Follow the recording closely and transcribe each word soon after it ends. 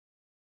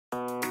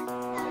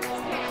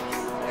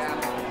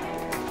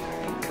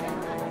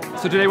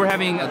So today we're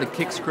having the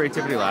Kix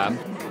Creativity Lab.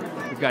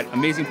 We've got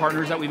amazing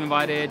partners that we've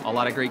invited, a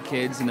lot of great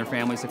kids and their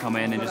families to come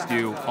in and just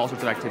do all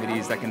sorts of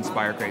activities that can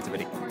inspire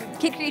creativity.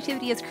 Kid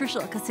creativity is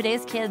crucial because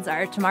today's kids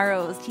are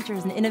tomorrow's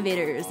teachers and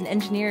innovators and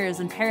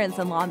engineers and parents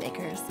and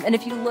lawmakers. And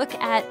if you look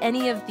at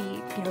any of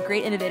the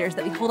great innovators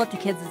that we hold up to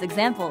kids as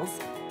examples,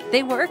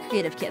 they were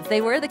creative kids. They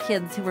were the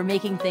kids who were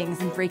making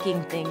things and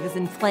breaking things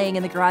and playing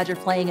in the garage or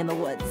playing in the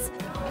woods.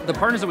 The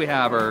partners that we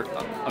have are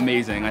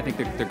amazing. I think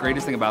the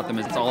greatest thing about them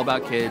is it's all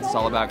about kids, it's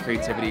all about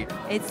creativity.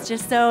 It's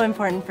just so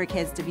important for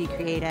kids to be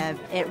creative.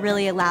 It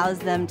really allows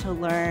them to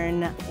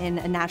learn in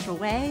a natural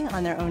way,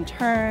 on their own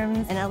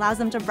terms, and it allows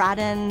them to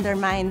broaden their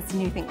minds to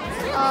new things.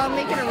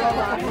 Making a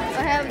robot.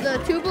 I have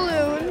the 2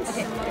 balloons,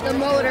 the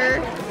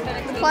motor,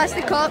 the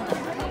plastic cup,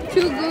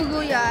 2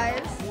 googly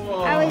eyes.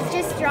 I was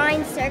just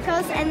drawing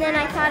circles, and then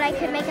I thought I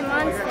could make a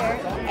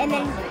monster, and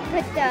then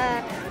put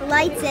the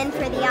lights in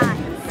for the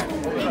eyes.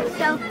 It's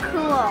so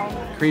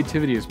cool.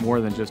 Creativity is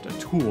more than just a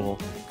tool.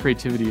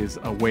 Creativity is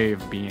a way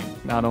of being.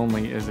 Not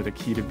only is it a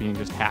key to being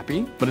just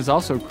happy, but it's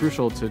also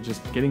crucial to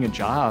just getting a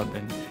job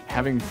and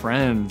having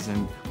friends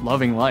and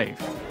loving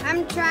life.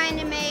 I'm trying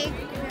to make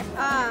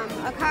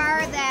a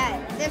car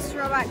that this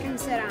robot can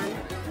sit on.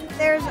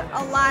 There's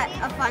a lot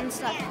of fun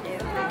stuff to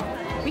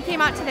do. We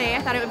came out today.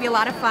 I thought it would be a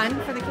lot of fun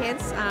for the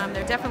kids.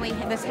 They're definitely,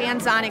 this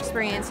hands-on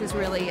experience is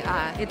really,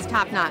 it's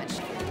top-notch.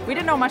 We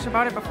didn't know much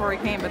about it before we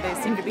came, but they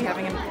seem to be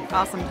having an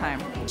awesome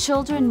time.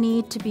 Children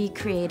need to be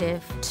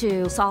creative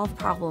to solve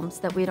problems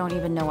that we don't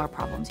even know are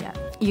problems yet,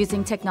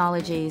 using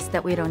technologies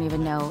that we don't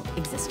even know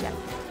exist yet.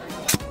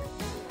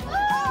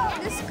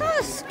 This is called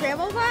a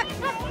Scrabble bot.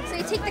 So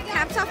you take the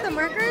caps off the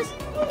markers,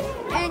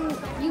 and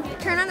you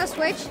turn on the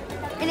switch,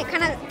 and it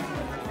kind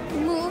of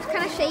moves,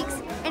 kind of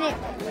shakes, and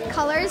it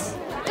colors.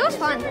 It was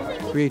fun.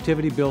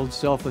 Creativity builds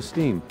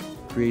self-esteem,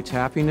 creates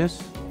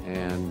happiness,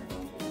 and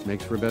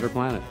makes for a better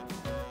planet.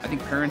 I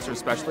think parents are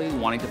especially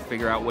wanting to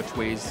figure out which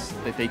ways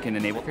that they can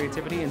enable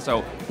creativity, and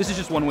so this is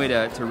just one way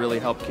to really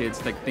help kids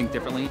think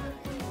differently.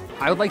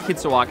 I would like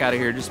kids to walk out of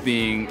here just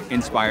being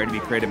inspired to be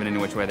creative in any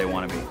which way they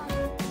want to be.